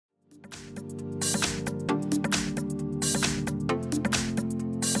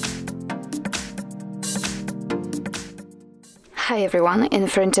Hi everyone, in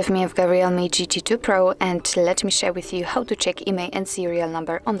front of me I've got REALME GT 2 Pro, and let me share with you how to check IMEI and serial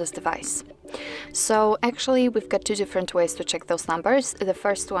number on this device. So actually we've got two different ways to check those numbers. The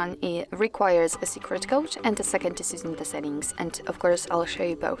first one requires a secret code and the second is using the settings, and of course I'll show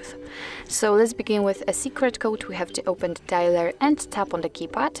you both. So let's begin with a secret code. We have to open the dialer and tap on the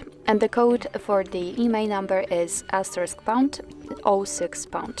keypad, and the code for the IMEI number is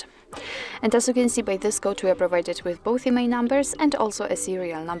 *#06#. And as you can see, by this code we are provided with both IMEI numbers and also a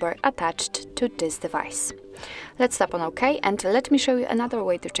serial number attached to this device. Let's tap on OK, and let me show you another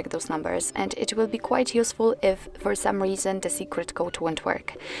way to check those numbers, and it will be quite useful if for some reason the secret code won't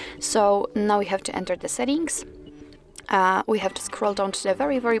work. So now we have to enter the settings. We have to scroll down to the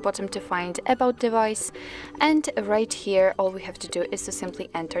very bottom to find About Device, and right here all we have to do is to simply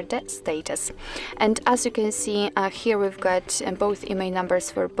enter the status. And as you can see, here we've got both IMEI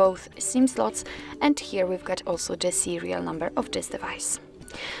numbers for both SIM slots, and here we've got also the serial number of this device.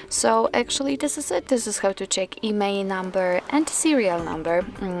 So actually this is it. This is how to check IMEI number and serial number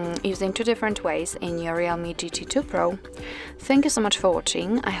using two different ways in your REALME GT 2 Pro. Thank you so much for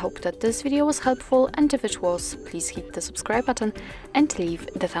watching. I hope that this video was helpful, and if it was, please hit the subscribe button and leave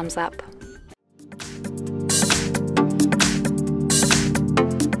the thumbs up.